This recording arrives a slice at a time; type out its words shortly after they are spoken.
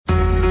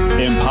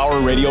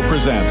Empower Radio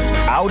presents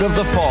Out of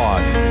the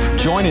Fog.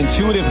 Join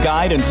intuitive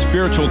guide and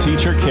spiritual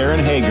teacher Karen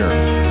Hager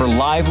for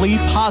lively,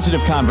 positive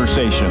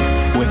conversation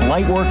with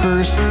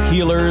lightworkers,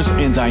 healers,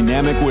 and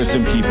dynamic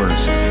wisdom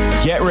keepers.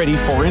 Get ready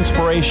for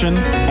inspiration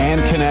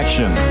and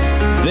connection.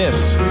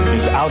 This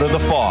is Out of the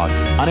Fog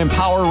on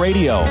Empower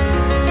Radio.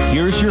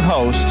 Here's your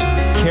host,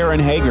 Karen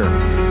Hager.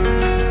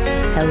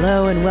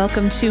 Hello and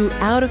welcome to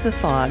Out of the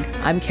Fog.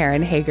 I'm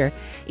Karen Hager.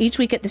 Each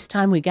week at this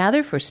time we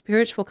gather for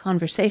spiritual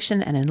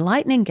conversation and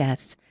enlightening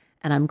guests,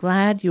 and I'm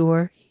glad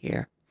you're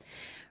here.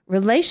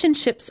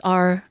 Relationships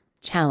are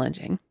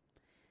challenging,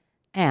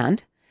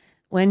 and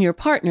when your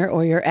partner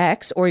or your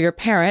ex or your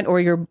parent or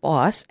your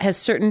boss has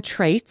certain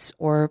traits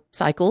or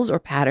cycles or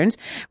patterns,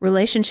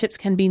 relationships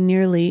can be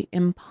nearly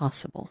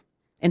impossible.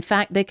 In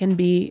fact, they can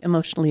be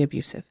emotionally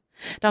abusive.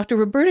 Dr.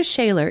 Rhoberta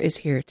Shaler is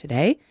here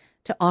today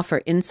to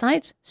offer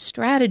insights,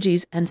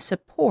 strategies, and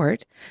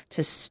support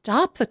to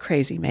stop the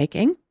crazy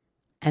making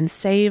and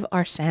save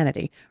our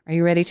sanity. Are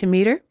you ready to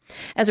meet her?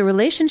 As a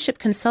relationship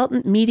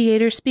consultant,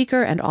 mediator,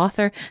 speaker, and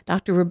author,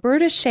 Dr.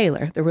 Rhoberta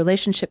Shaler, the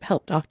relationship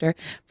help doctor,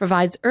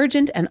 provides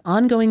urgent and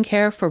ongoing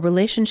care for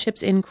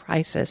relationships in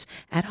crisis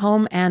at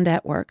home and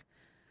at work.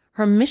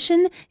 Her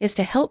mission is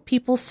to help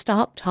people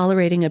stop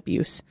tolerating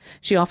abuse.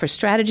 She offers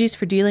strategies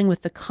for dealing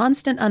with the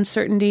constant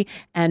uncertainty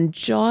and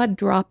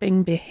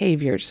jaw-dropping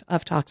behaviors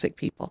of toxic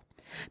people.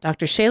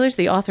 Dr. Shaler's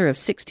the author of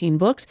 16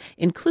 books,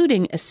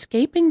 including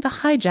Escaping the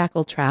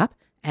Hijackal Trap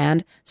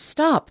and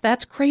Stop,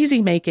 That's Crazy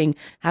Making,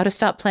 How to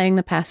Stop Playing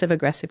the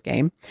Passive-Aggressive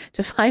Game.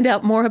 To find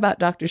out more about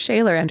Dr.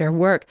 Shaler and her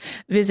work,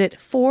 visit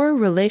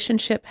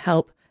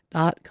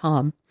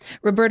forrelationshiphelp.com.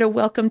 Rhoberta,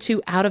 welcome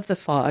to Out of the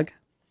Fog.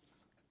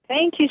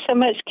 Thank you so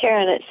much,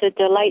 Karen. It's a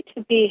delight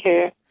to be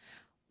here.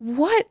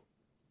 What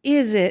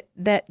is it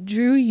that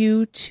drew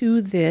you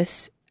to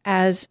this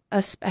as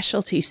a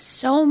specialty?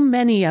 So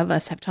many of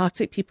us have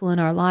toxic people in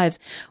our lives.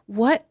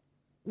 What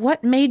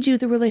made you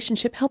the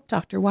relationship help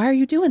doctor? Why are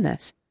you doing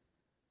this?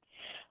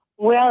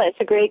 Well, it's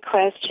a great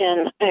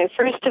question.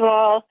 First of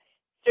all,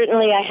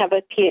 certainly I have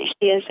a PhD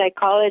in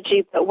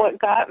psychology, but what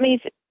got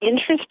me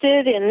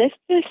interested in this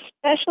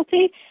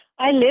specialty,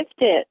 I lived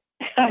it.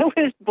 I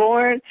was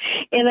born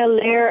in a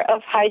lair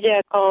of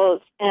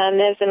hijackals,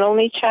 and as an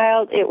only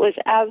child, it was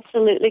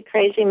absolutely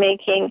crazy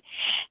making.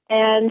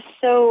 And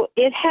so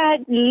it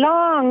had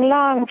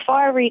long,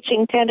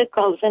 far-reaching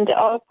tentacles into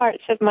all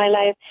parts of my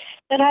life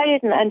that I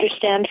didn't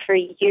understand for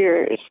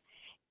years.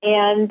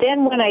 And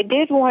then when I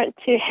did want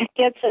to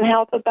get some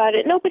help about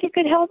it, nobody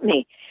could help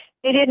me.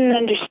 They didn't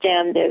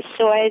understand this.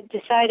 So I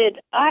decided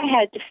I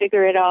had to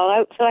figure it all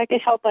out so I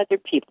could help other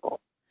people.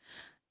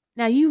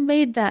 Now, you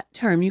made that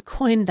term, you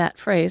coined that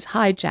phrase,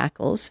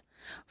 hijackals,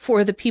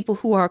 for the people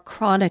who are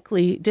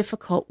chronically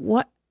difficult.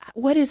 What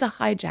is a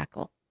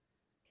hijackal?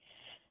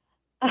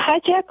 A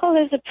hijackal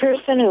is a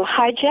person who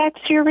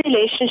hijacks your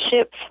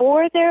relationship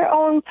for their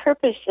own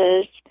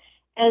purposes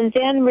and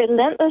then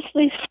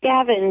relentlessly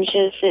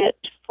scavenges it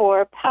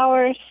for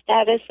power,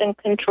 status, and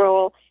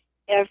control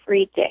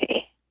every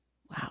day.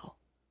 Wow.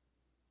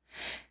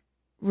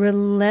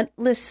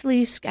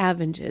 Relentlessly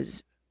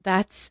scavenges.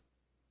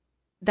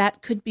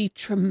 That could be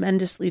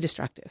tremendously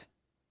destructive.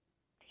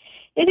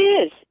 It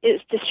is.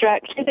 It's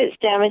destructive, it's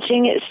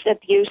damaging, it's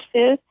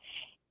abusive,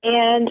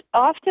 and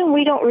often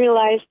we don't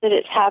realize that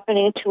it's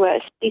happening to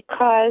us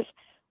because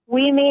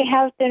we may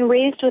have been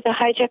raised with a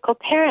hijackal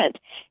parent,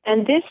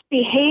 and this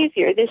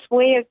behavior, this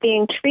way of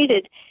being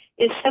treated,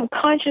 is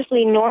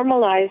subconsciously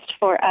normalized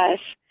for us.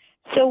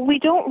 So we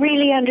don't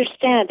really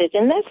understand it,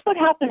 and that's what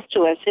happens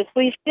to us. If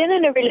we've been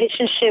in a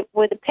relationship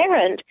with a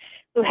parent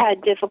who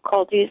had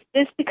difficulties,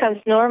 this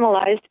becomes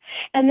normalized,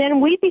 and then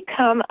we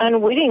become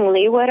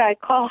unwittingly what I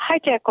call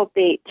hijackal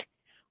bait.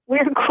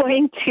 We're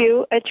going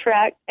to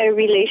attract a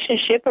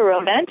relationship, a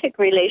romantic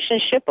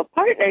relationship, a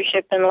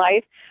partnership in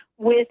life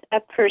with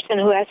a person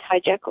who has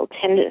hijackal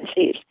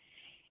tendencies.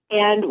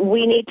 And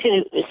we need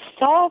to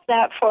solve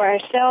that for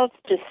ourselves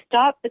to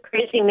stop the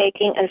crazy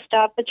making and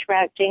stop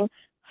attracting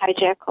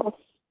hijackals.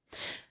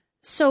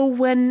 So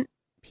when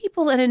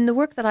people, and in the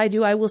work that I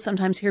do, I will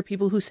sometimes hear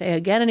people who say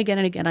again and again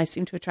and again, I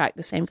seem to attract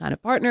the same kind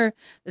of partner,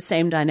 the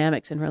same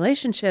dynamics in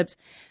relationships.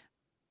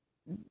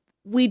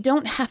 We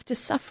don't have to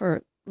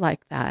suffer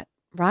like that,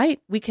 right?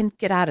 We can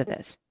get out of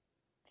this.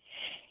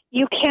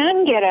 You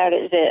can get out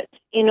of it.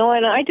 You know,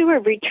 and I do a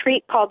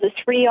retreat called the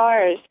 3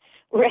 R's,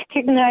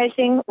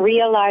 recognizing,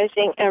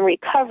 realizing, and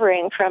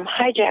recovering from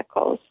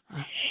hijackals.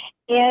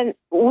 And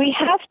we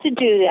have to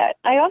do that.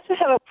 I also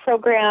have a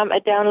program, a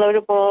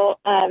downloadable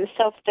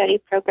self-study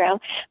program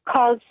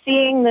called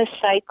Seeing the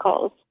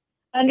Cycles,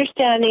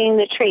 Understanding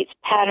the Traits,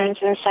 Patterns,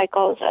 and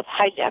Cycles of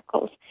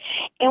Hijackals.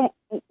 And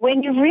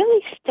when you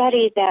really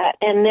study that,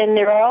 and then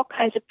there are all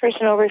kinds of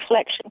personal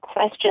reflection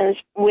questions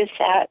with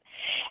that,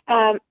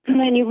 and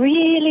you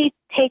really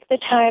take the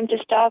time to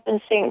stop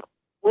and think,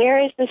 where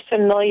is this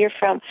familiar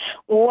from?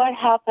 What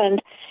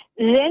happened?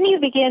 Then you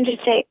begin to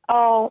say,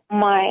 oh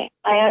my,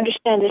 I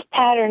understand this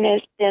pattern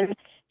has been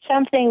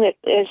something that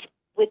is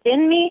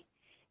within me,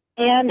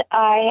 and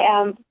I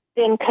am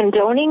been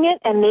condoning it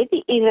and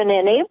maybe even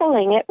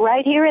enabling it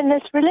right here in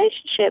this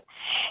relationship.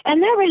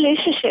 And that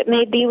relationship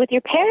may be with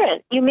your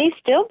parent. You may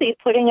still be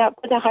putting up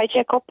with a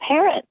hijackal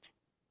parent.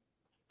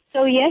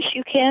 So yes,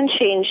 you can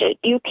change it.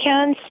 You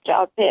can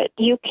stop it.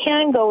 You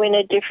can go in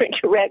a different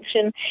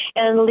direction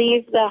and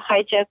leave the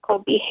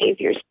hijackal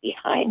behaviors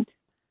behind.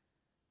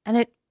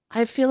 And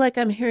I feel like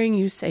I'm hearing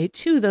you say,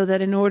 too, though,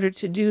 that in order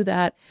to do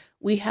that,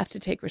 we have to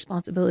take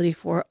responsibility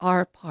for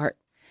our part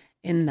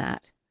in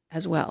that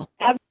as well.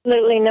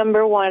 Absolutely,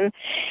 number one.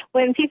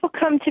 When people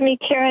come to me,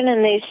 Karen,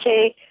 and they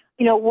say,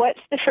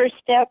 what's the first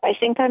step? I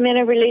think I'm in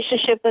a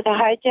relationship with a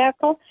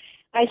hijackal.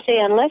 I say,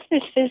 unless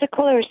there's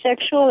physical or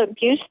sexual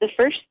abuse, the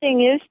first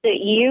thing is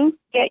that you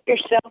get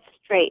yourself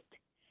straight.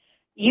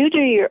 You do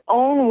your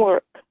own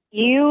work.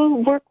 You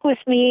work with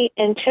me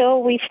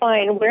until we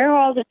find where are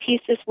all the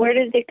pieces, where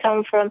did they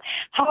come from,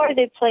 how are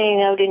they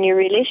playing out in your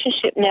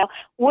relationship now,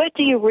 what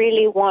do you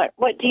really want,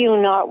 what do you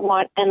not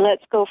want, and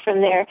let's go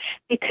from there.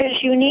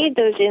 Because you need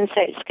those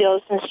insight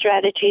skills and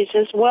strategies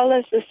as well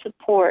as the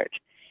support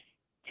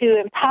to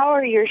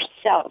empower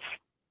yourself.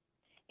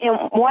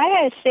 And why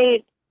I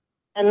say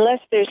unless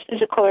there's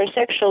physical or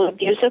sexual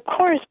abuse, of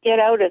course, get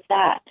out of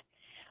that.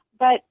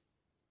 But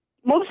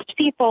most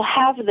people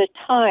have the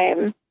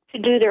time to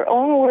do their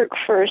own work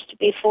first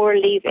before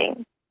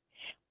leaving.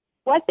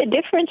 What the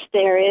difference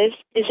there is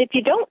if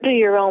you don't do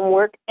your own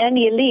work and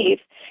you leave,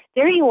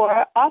 there you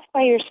are, off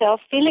by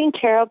yourself, feeling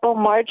terrible,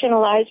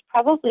 marginalized,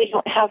 probably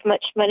don't have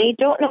much money,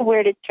 don't know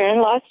where to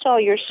turn, lost all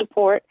your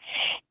support,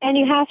 and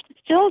you have to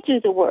still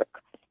do the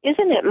work.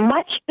 Isn't it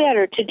much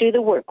better to do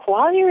the work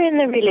while you're in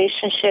the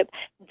relationship,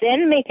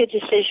 then make a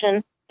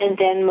decision, and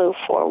then move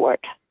forward?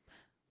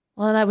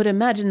 Well, and I would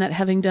imagine that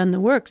having done the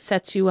work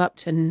sets you up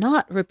to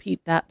not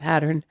repeat that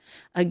pattern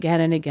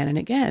again and again and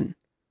again.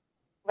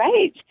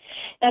 Right.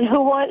 And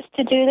who wants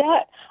to do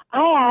that?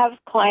 I have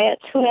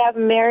clients who have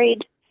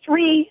married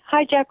 3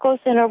 hijackals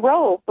in a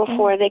row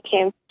before they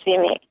came to see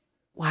me.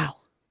 Wow.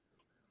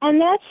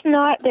 And that's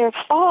not their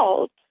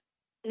fault.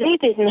 They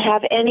didn't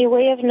have any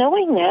way of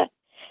knowing that.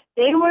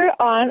 They were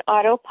on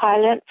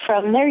autopilot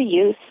from their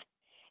youth,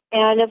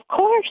 and of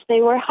course they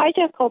were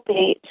hijackal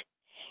bait.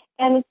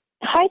 And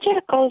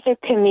hijackals are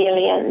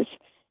chameleons.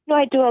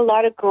 I do a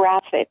lot of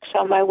graphics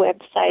on my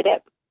website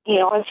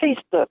on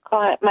Facebook,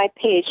 on my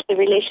page, the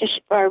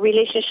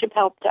relationship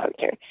help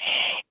doctor.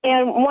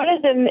 And one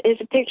of them is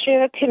a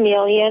picture of a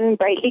chameleon,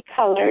 brightly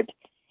colored,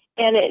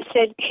 and it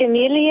said,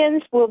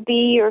 chameleons will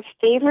be your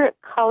favorite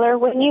color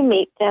when you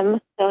meet them.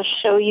 They'll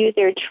show you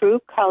their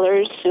true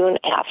colors soon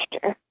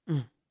after.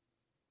 Mm.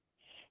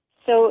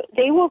 So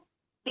they will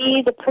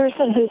be the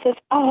person who says,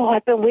 oh,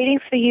 I've been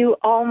waiting for you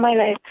all my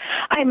life.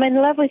 I'm in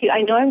love with you.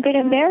 I know I'm going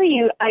to marry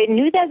you. I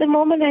knew that the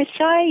moment I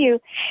saw you.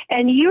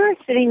 And you're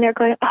sitting there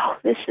going, oh,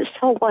 this is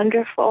so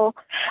wonderful.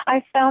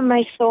 I found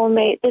my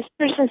soulmate. This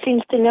person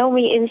seems to know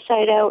me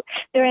inside out.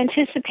 They're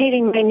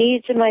anticipating my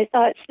needs and my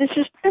thoughts. This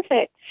is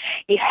perfect.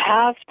 You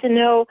have to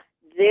know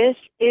this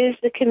is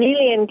the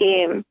chameleon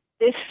game.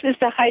 This is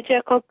the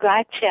hijackal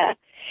gotcha.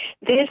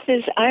 This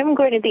is, I'm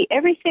going to be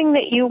everything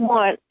that you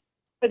want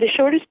for the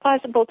shortest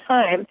possible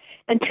time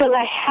until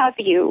I have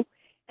you,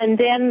 and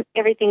then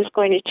everything's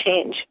going to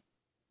change.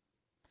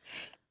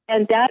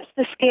 And that's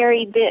the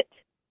scary bit,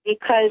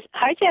 because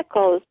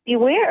hijackals,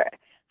 beware.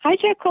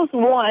 Hijackals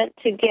want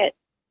to get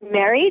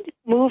married,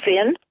 move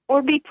in,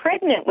 or be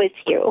pregnant with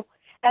you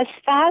as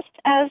fast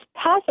as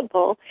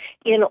possible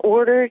in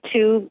order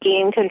to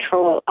gain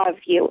control of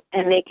you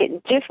and make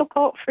it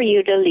difficult for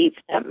you to leave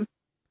them.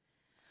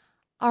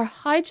 Are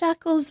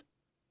hijackals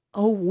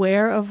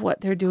aware of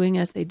what they're doing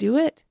as they do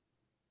it?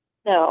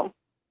 No.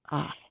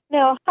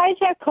 No,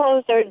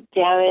 hijackals are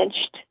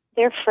damaged.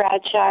 They're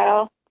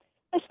fragile.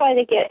 That's why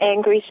they get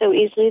angry so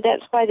easily.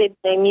 That's why they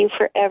blame you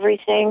for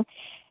everything.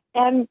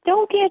 And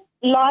don't get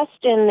lost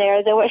in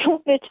there, though I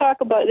don't want to talk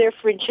about their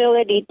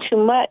fragility too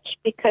much,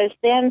 because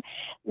then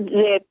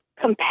the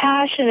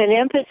compassion and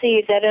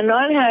empathy that a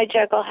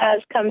non-hijackal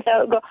has comes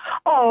out and go,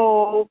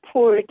 oh,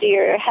 poor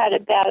dear, had a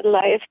bad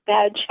life,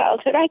 bad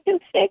childhood. I can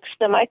fix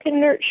them. I can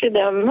nurture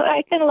them.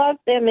 I can love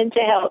them into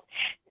health.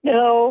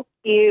 No,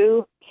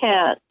 you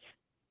can't.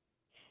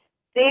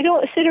 They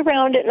don't sit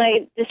around at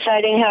night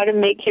deciding how to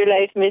make your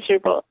life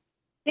miserable.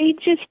 They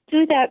just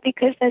do that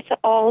because that's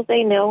all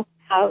they know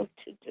how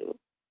to do.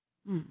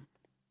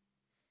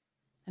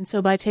 And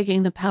so by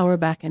taking the power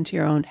back into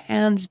your own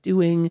hands,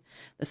 doing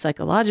the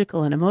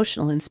psychological and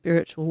emotional and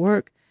spiritual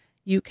work,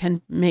 you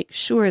can make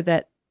sure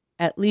that,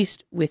 at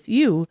least with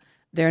you,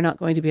 they're not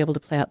going to be able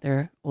to play out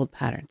their old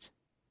patterns.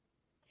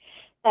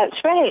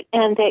 That's right.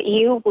 And that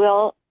you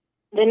will,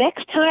 the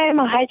next time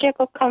a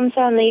hijackal comes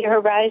on the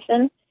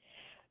horizon,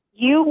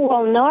 you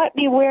will not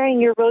be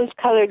wearing your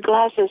rose-colored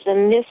glasses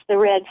and miss the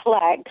red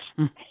flags.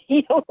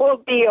 You will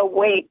be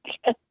awake.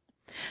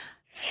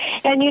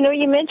 And,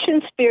 you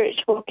mentioned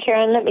spiritual,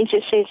 Karen. Let me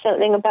just say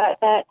something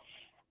about that.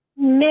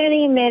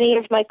 Many, many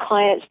of my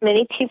clients,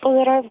 many people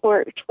that I've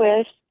worked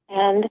with,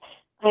 and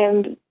I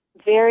am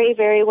very,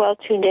 very well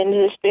tuned into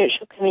the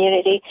spiritual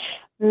community,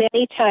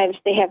 many times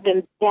they have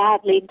been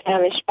badly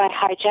damaged by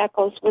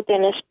hijackals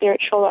within a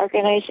spiritual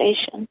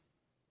organization.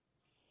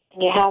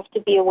 And you have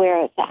to be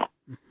aware of that.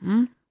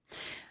 Mm-hmm.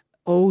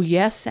 Oh,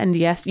 yes, and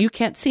yes. You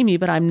can't see me,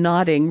 but I'm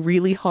nodding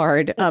really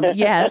hard.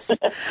 Yes,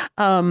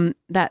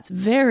 that's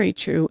very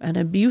true. An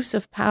abuse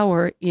of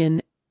power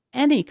in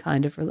any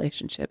kind of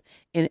relationship,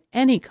 in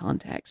any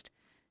context,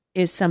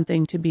 is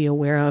something to be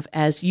aware of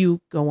as you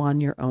go on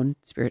your own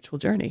spiritual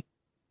journey.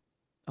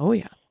 Oh,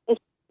 yeah.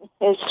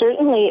 It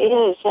certainly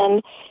is.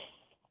 And,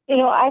 you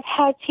know, I've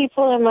had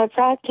people in my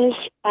practice,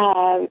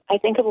 I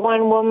think of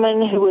one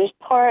woman who was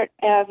part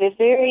of a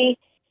very,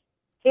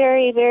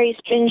 very, very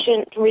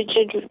stringent,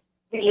 rigid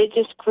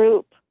religious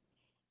group,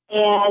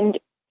 and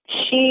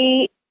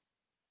she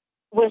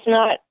was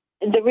not,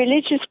 the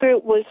religious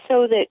group was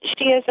so that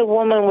she as a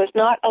woman was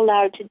not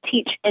allowed to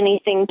teach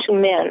anything to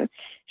men.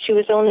 She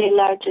was only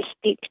allowed to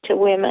speak to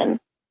women.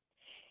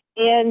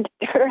 And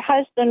her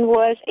husband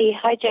was a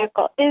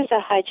hijackal, is a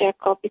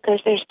hijackal, because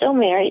they're still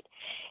married.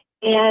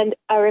 And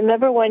I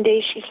remember one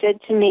day she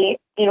said to me,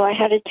 you know, I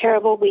had a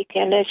terrible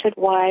weekend. I said,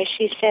 why?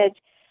 She said,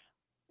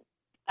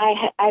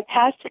 I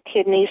passed a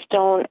kidney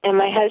stone, and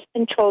my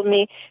husband told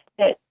me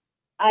that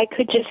I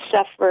could just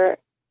suffer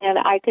and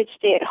I could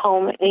stay at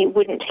home, and he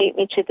wouldn't take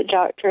me to the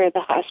doctor or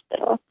the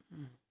hospital.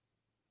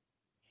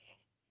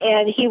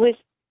 And he was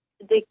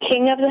the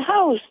king of the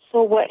house,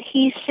 so what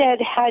he said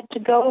had to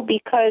go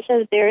because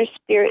of their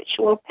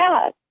spiritual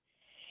path.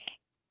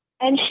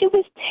 And she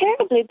was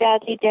terribly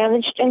badly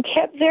damaged and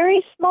kept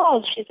very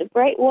small. She's a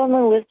bright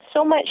woman with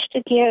so much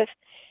to give,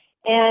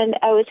 and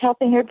I was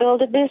helping her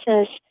build a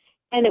business.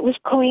 And it was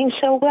going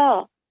so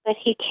well, but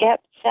he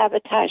kept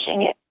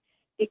sabotaging it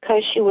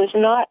because she was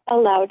not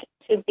allowed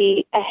to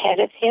be ahead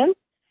of him,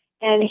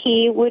 and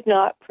he would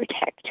not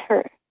protect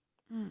her.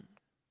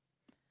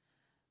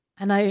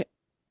 And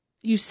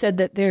you said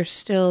that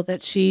that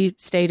she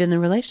stayed in the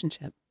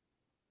relationship.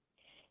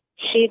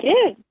 She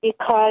did,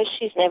 because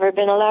she's never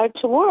been allowed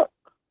to work.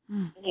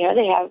 You know,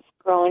 they have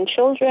grown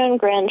children,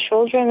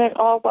 grandchildren, and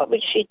all. What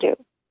would she do?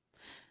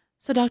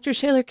 So, Dr.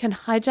 Shaler, can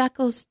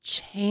hijackals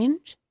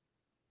change?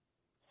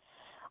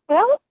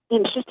 Well,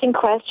 interesting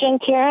question,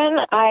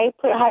 Karen. I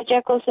put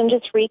hijackals into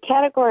 3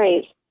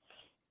 categories.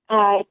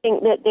 I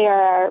think that there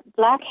are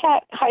black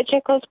hat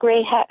hijackals,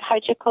 gray hat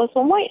hijackals,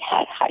 and white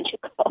hat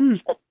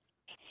hijackals.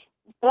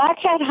 Black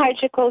hat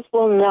hijackals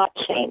will not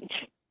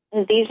change.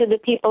 And these are the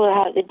people who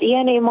have the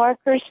DNA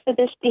markers for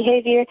this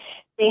behavior.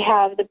 They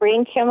have the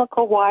brain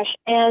chemical wash,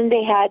 and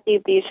they had the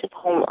abusive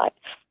home life.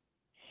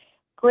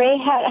 Gray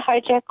hat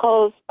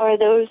hijackals are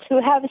those who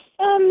have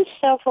some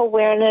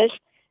self-awareness.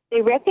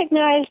 They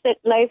recognize that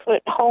life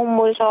at home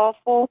was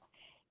awful.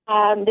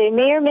 They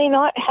may or may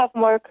not have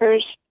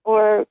markers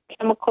or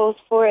chemicals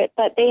for it,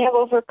 but they have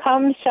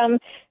overcome some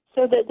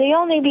so that they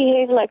only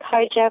behave like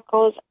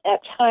hijackals at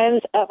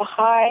times of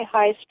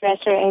high stress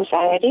or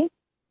anxiety.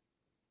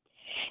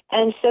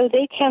 And so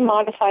they can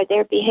modify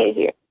their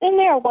behavior. Then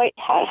there are white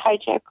hat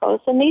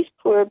hijackals, and these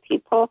poor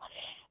people,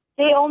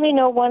 they only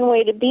know one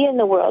way to be in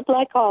the world,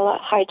 like all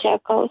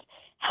hijackals.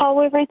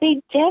 However,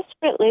 they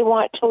desperately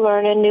want to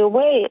learn a new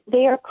way.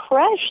 They are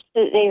crushed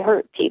that they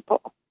hurt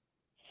people.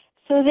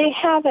 So they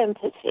have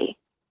empathy.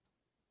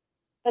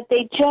 But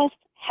they just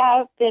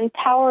have been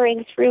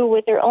powering through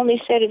with their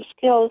only set of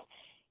skills.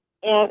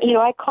 And, you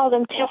know, I call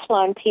them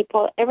Teflon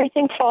people.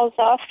 Everything falls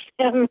off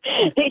them.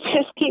 They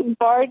just keep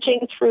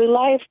barging through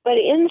life. But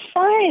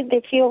inside,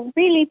 they feel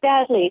really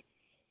badly.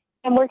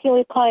 I'm working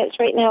with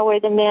clients right now where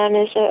the man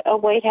is a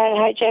white hat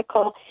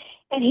hijackal.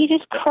 And he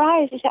just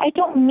cries. He says, I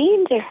don't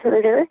mean to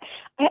hurt her.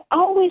 I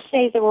always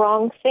say the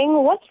wrong thing.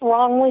 What's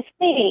wrong with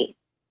me?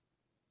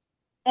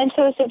 And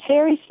so it's a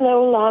very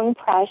slow, long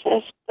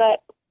process,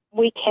 but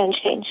we can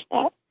change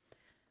that.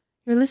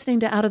 You're listening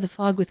to Out of the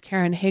Fog with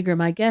Karen Hager.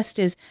 My guest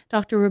is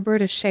Dr.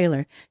 Rhoberta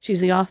Shaler. She's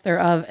the author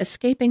of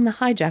Escaping the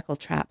Hijackal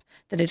Trap,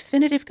 the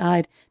definitive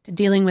guide to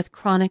dealing with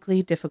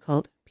chronically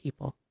difficult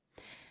people.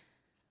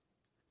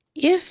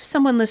 If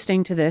someone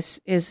listening to this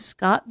is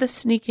got the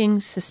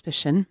sneaking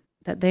suspicion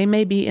that they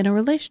may be in a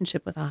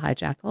relationship with a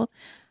hijackal,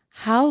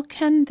 how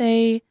can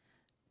they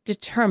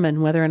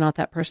determine whether or not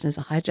that person is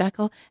a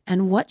hijackal,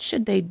 and what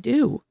should they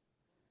do?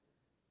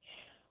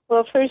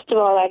 Well, first of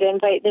all, I'd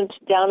invite them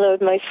to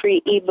download my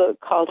free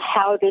ebook called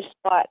How to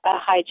Spot a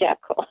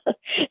Hijackal.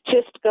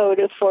 Just go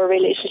to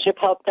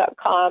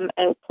forrelationshiphelp.com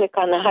and click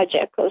on the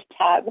Hijackals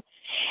tab.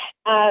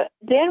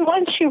 Then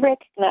once you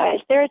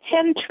recognize, there are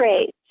 10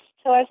 traits.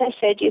 So as I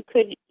said, you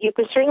could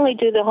certainly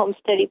do the home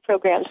study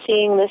program,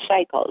 Seeing the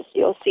Cycles.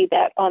 You'll see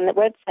that on the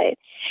website.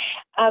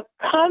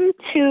 Come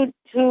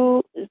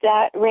to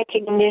that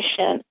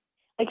recognition.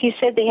 Like you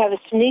said, they have a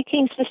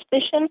sneaking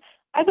suspicion.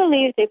 I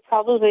believe they've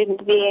probably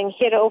been being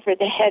hit over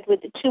the head with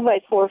a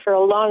 2x4 for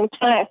a long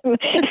time.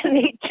 And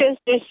they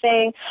just are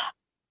saying,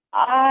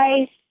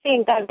 I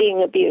think I'm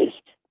being abused.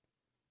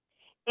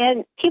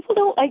 And people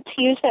don't like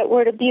to use that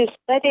word abuse,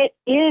 but it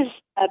is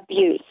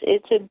abuse.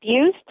 It's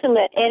abuse to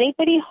let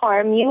anybody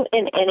harm you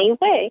in any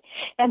way.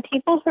 And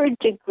people who are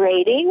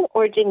degrading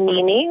or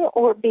demeaning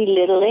or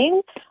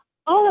belittling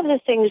All of the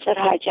things that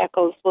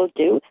hijackals will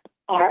do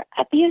are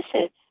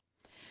abusive.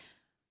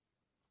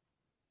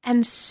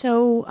 And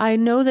so I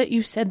know that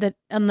you said that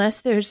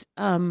unless there's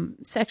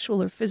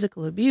sexual or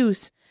physical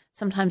abuse,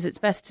 sometimes it's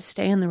best to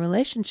stay in the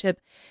relationship.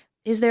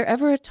 Is there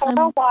ever a time?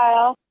 For a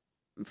while.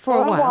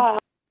 For a while.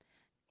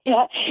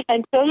 Yeah,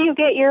 until you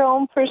get your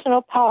own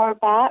personal power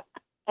back,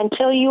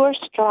 until you are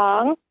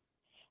strong,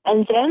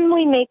 and then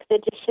we make the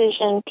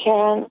decision,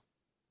 Karen.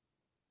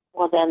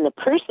 Well, then the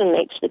person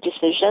makes the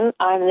decision.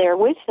 I'm there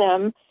with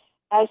them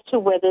as to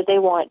whether they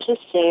want to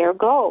stay or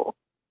go.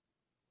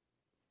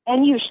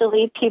 And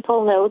usually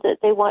people know that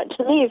they want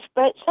to leave,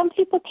 but some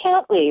people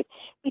can't leave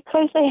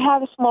because they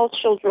have small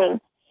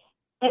children.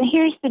 And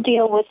here's the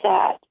deal with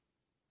that.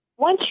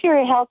 Once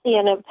you're healthy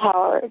and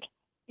empowered,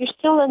 you're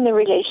still in the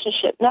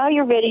relationship. Now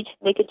you're ready to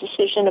make a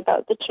decision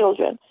about the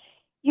children.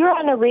 You're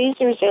on a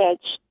razor's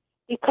edge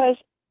because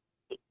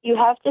you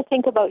have to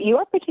think about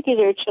your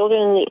particular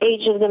children and the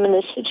age of them and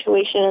the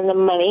situation and the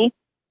money.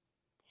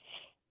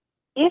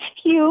 If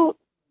you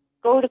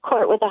go to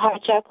court with a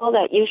hijackal,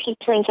 that usually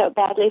turns out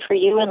badly for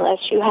you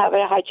unless you have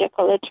a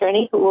hijackal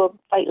attorney who will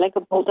fight like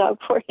a bulldog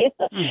for you.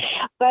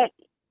 But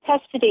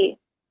custody,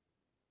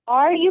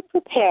 are you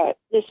prepared?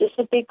 This is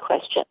a big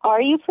question.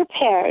 Are you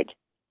prepared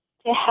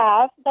to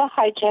have the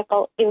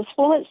hijackal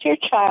influence your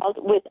child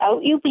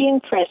without you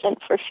being present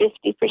for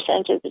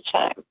 50% of the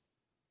time?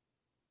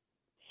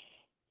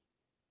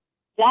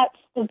 That's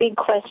the big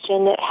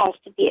question that has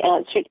to be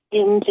answered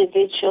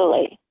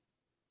individually.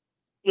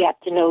 You have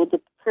to know the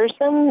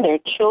person, their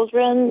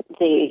children,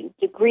 the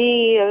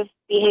degree of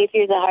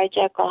behavior the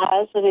hijackal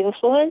has of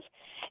influence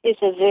is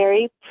a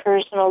very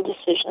personal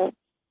decision.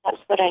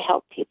 That's what I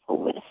help people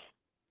with.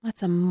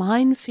 That's a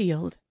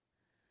minefield.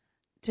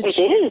 It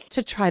is.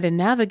 To try to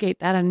navigate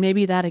that, and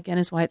maybe that, again,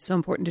 is why it's so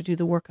important to do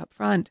the work up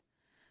front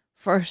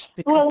first.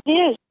 Well, it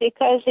is,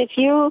 because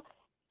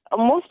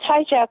most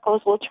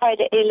hijackals will try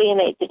to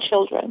alienate the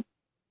children.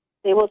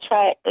 They will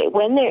try,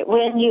 when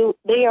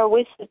they are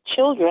with the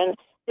children,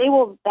 they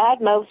will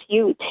badmouth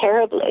you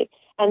terribly,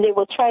 and they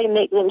will try to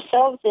make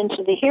themselves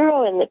into the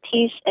hero and the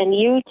peace, and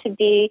you to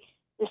be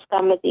the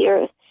scum of the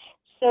earth.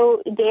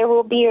 So there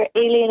will be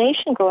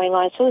alienation going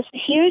on. So it's a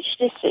huge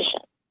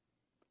decision.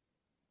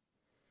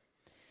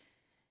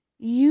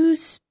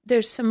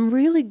 There's some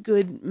really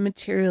good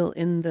material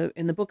in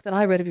the book that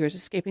I read of yours,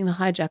 Escaping the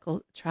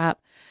Hijackal Trap,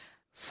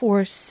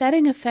 for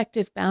setting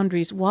effective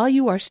boundaries while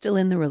you are still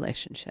in the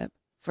relationship.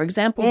 For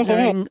example,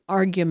 during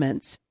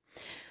arguments.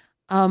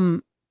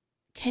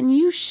 Can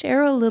you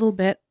share a little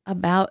bit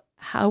about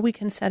how we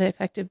can set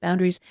effective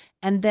boundaries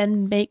and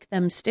then make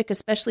them stick,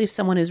 especially if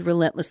someone is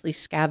relentlessly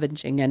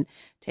scavenging and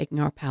taking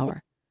our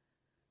power?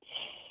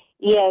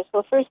 Yes.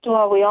 Well, first of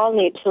all, we all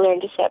need to learn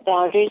to set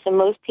boundaries, and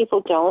most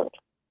people don't.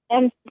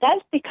 And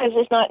that's because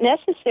it's not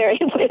necessary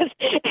with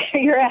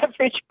your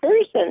average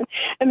person.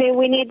 I mean,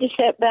 we need to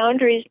set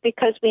boundaries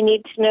because we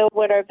need to know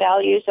what our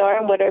values are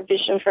and what our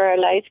vision for our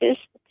life is,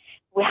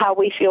 how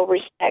we feel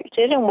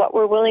respected, and what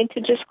we're willing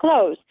to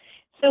disclose.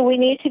 So we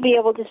need to be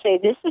able to say,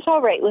 this is all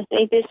right with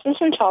me, this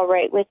isn't all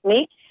right with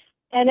me.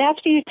 And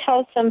after you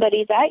tell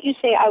somebody that, you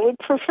say, I would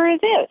prefer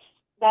this.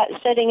 That's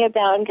setting a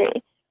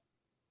boundary.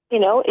 You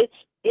know,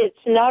 it's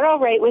not all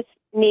right with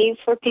me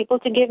for people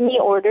to give me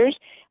orders,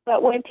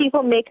 but when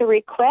people make a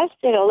request,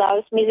 it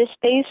allows me the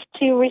space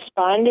to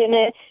respond in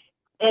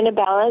a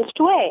balanced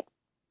way.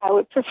 I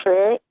would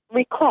prefer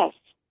requests.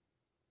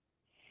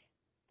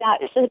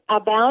 That is a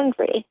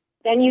boundary.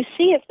 Then you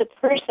see if the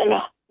person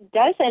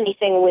does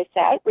anything with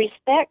that,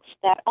 respects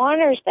that,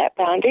 honors that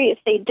boundary. If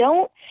they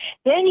don't,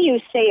 then you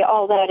say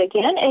all that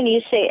again, and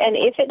you say, and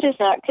if it does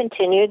not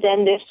continue,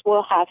 then this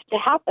will have to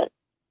happen.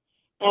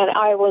 And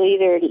I will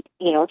either, if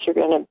you're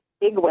going to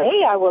big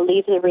way, I will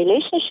leave the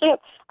relationship.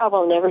 I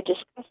will never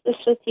discuss this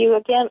with you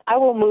again. I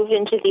will move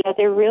into the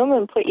other room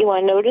and put you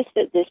on notice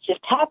that this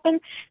just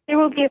happened. There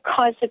will be a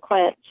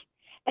consequence.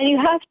 And you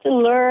have to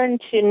learn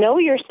to know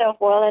yourself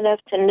well enough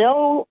to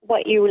know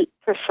what you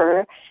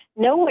prefer,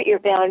 know what your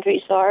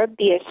boundaries are,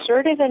 be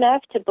assertive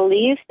enough to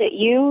believe that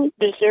you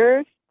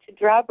deserve to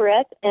draw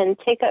breath and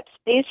take up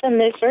space on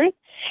this earth,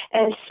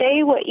 and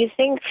say what you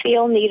think,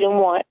 feel, need, and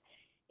want.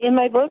 In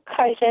my book,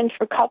 Kaizen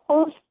for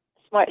Couples,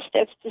 Smart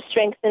Steps to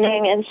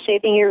Strengthening and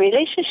Saving Your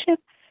Relationship,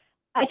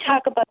 I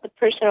talk about the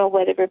personal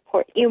weather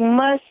report. You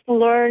must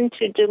learn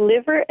to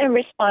deliver and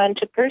respond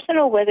to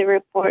personal weather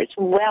reports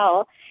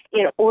well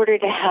in order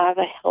to have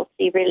a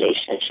healthy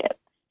relationship.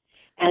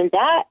 And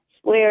that's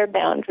where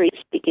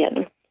boundaries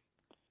begin.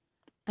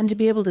 And to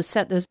be able to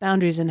set those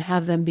boundaries and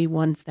have them be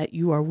ones that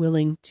you are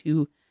willing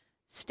to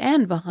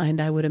stand behind,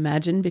 I would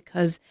imagine,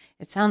 because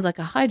it sounds like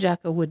a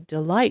hijacker would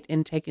delight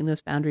in taking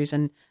those boundaries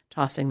and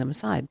tossing them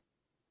aside.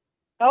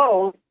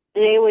 Oh,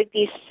 they would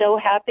be so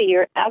happy.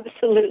 You're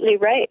absolutely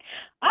right.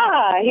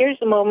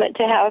 Here's a moment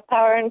to have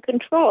power and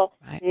control.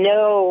 Right.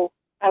 No,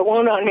 I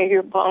won't honor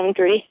your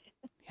boundary.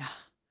 Yeah.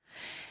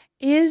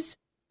 Is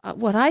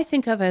what I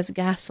think of as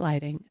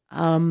gaslighting,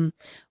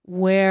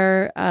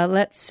 where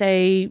let's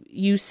say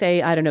you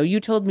say, I don't know,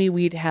 you told me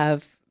we'd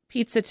have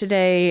pizza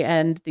today,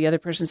 and the other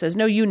person says,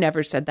 no, you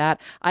never said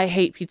that. I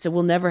hate pizza.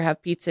 We'll never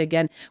have pizza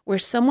again. Where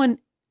someone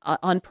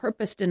on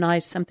purpose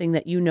denies something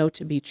that you know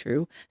to be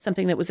true,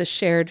 something that was a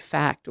shared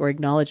fact or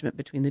acknowledgement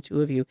between the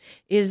two of you.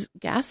 Is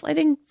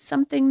gaslighting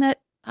something that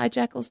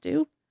hijackals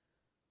do?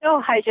 No,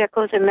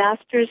 hijackals are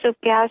masters of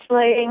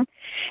gaslighting.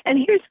 And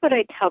here's what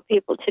I tell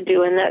people to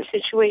do in that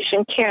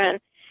situation, Karen.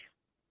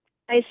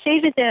 I say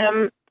to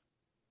them,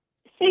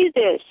 say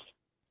this,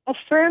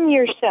 affirm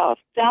yourself,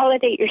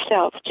 validate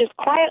yourself, just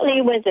quietly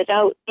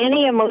without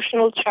any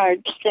emotional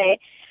charge. Say,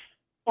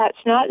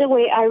 that's not the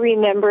way I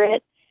remember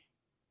it,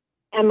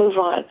 and move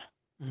on.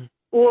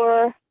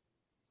 Or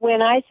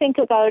when I think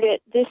about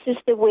it, this is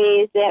the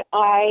way that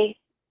I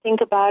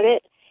think about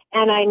it,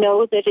 and I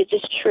know that it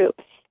is true.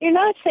 You're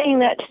not saying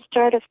that to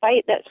start a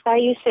fight. That's why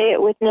you say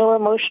it with no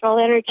emotional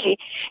energy.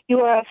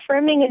 You are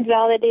affirming and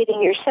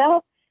validating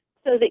yourself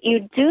so that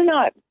you do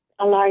not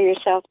allow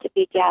yourself to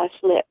be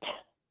gaslit.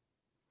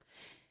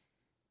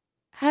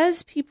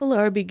 As people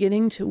are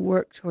beginning to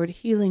work toward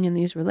healing in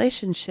these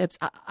relationships,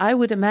 I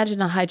would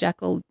imagine a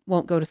hijackal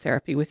won't go to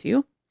therapy with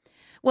you.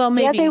 Well,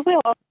 maybe. Yeah, they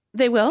will.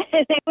 They will?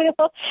 They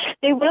will.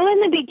 They will in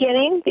the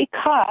beginning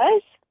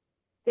because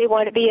they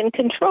want to be in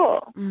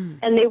control.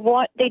 And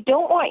they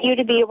don't want you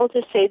to be able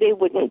to say they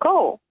wouldn't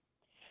go.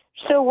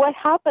 So what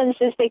happens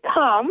is they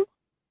come,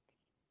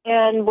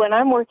 and when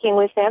I'm working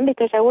with them,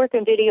 because I work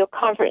in video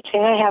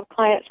conferencing, I have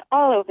clients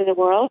all over the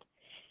world,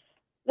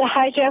 the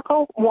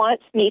hijackal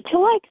wants me to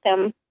like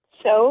them.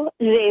 So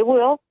they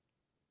will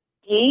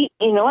be,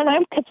 and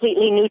I'm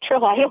completely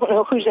neutral. I don't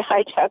know who's a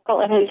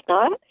hijackal and who's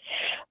not.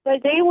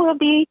 But they will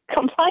be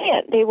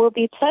compliant. They will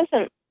be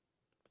pleasant.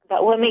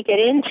 But when we get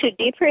into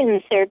deeper in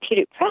the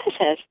therapeutic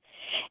process,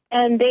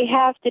 and they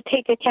have to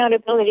take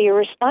accountability or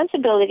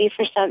responsibility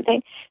for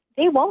something,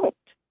 they won't.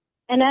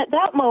 And at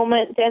that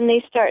moment, then they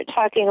start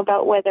talking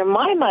about whether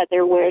my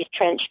mother wears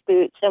trench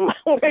boots and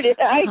where did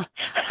I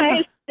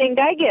think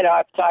I get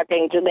off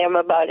talking to them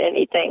about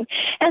anything.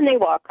 And they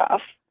walk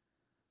off.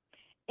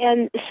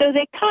 And so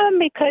they come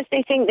because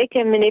they think they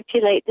can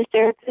manipulate the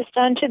therapist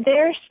onto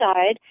their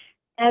side,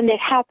 and it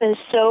happens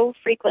so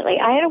frequently.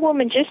 I had a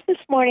woman just this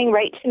morning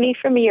write to me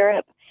from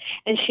Europe,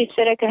 and she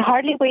said, I can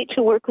hardly wait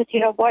to work with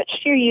you. I've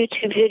watched your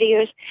YouTube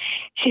videos.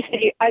 She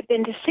said, I've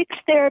been to 6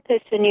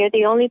 therapists, and you're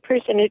the only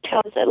person who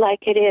tells it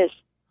like it is.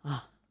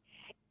 Oh.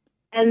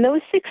 And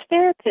those 6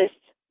 therapists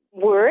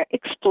were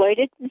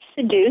exploited and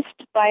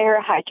seduced by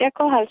her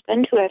hijackal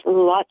husband, who has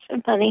lots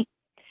of money,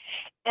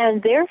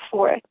 and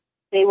therefore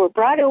they were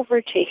brought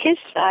over to his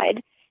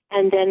side,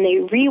 and then they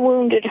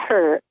re-wounded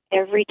her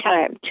every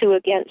time, 2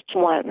 against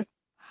 1. Wow.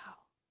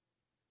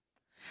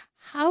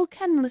 How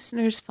can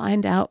listeners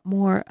find out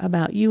more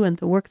about you and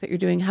the work that you're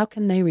doing? How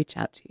can they reach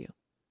out to you?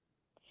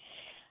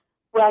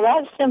 Well,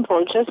 that's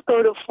simple. Just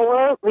go to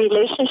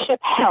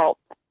forrelationshiphelp,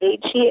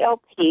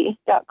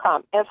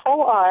 HELP.com,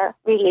 FOR,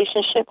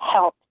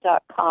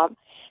 relationshiphelp.com.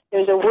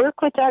 There's a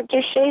Work with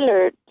Dr.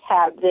 Shaler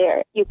tab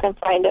there. You can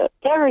find out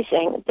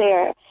everything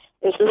there.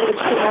 There's links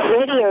to my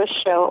radio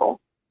show,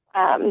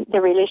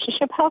 the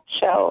Relationship Help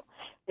Show.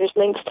 There's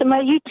links to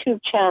my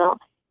YouTube channel.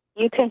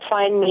 You can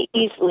find me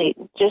easily.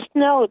 Just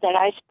know that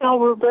I spell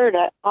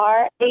Rhoberta,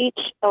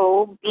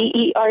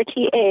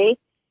 RHOBERTA,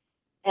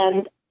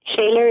 and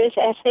Shaler is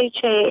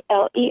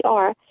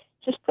SHALER.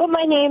 Just put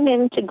my name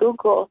into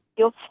Google.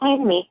 You'll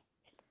find me.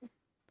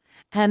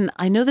 And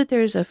I know that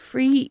there's a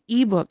free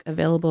ebook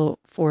available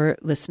for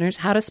listeners,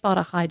 How to Spot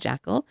a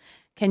Hijackal.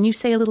 Can you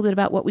say a little bit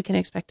about what we can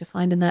expect to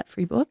find in that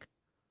free book?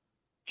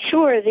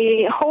 Sure.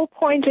 The whole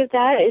point of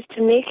that is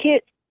to make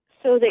it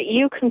so that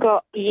you can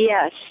go,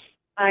 yes,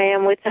 I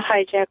am with the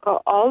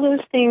hijackal. All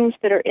those things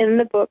that are in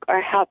the book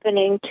are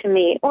happening to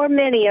me, or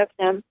many of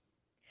them.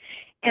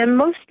 And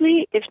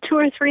mostly, if 2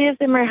 or 3 of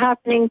them are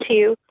happening to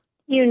you,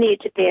 you need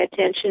to pay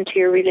attention to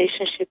your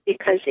relationship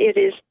because it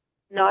is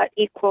not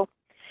equal.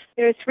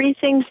 There are 3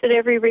 things that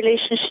every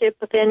relationship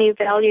of any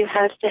value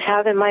has to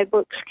have in my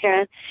books,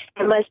 Karen.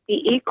 It must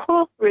be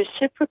equal,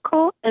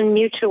 reciprocal, and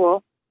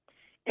mutual.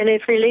 And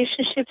if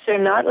relationships are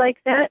not like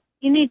that,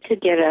 you need to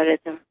get out of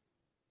them.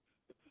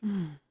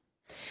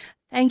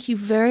 Thank you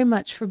very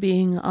much for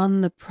being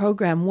on the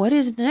program. What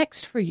is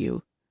next for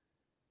you?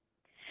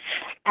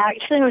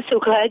 Actually, I'm so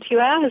glad you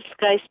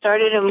asked. I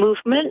started a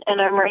movement,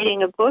 and I'm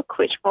writing a book,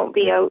 which won't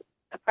be out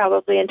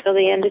probably until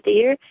the end of the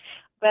year.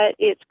 But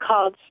it's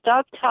called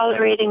Stop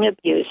Tolerating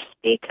Abuse.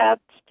 Speak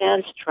up,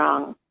 stand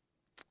strong.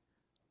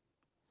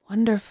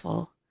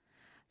 Wonderful.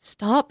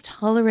 Stop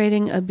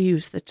tolerating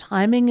abuse. The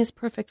timing is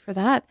perfect for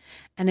that.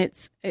 And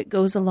it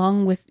goes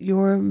along with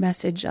your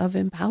message of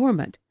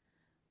empowerment.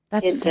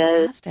 That's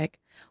fantastic.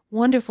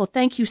 Wonderful.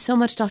 Thank you so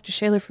much, Dr.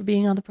 Shaler, for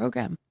being on the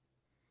program.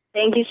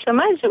 Thank you so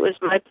much. It was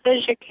my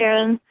pleasure,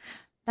 Karen.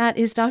 That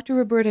is Dr.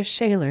 Rhoberta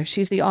Shaler.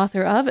 She's the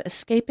author of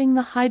Escaping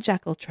the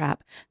Hijackal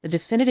Trap, the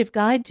definitive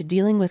guide to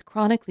dealing with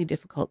chronically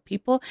difficult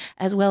people,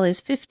 as well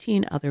as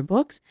 15 other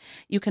books.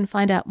 You can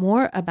find out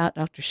more about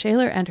Dr.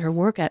 Shaler and her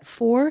work at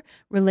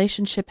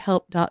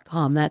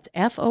forrelationshiphelp.com. That's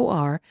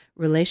FOR,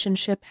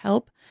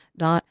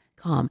 relationshiphelp.com.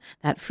 hijackals.com.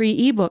 That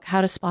free ebook,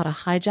 How to Spot a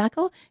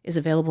Hijackal, is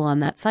available on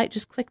that site.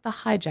 Just click the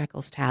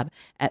Hijackals tab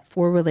at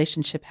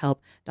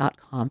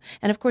forrelationshiphelp.com.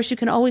 And of course, you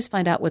can always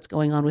find out what's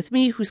going on with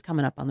me, who's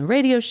coming up on the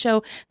radio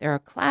show. There are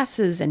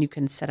classes, and you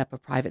can set up a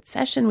private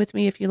session with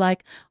me if you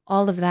like.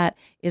 All of that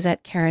is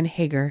at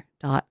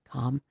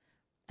KarenHager.com.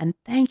 And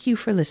thank you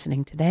for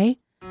listening today.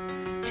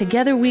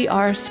 Together we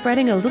are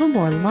spreading a little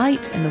more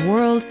light in the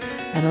world,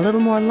 and a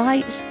little more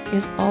light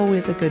is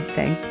always a good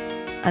thing.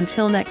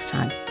 Until next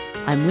time,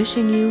 I'm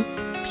wishing you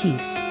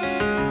peace.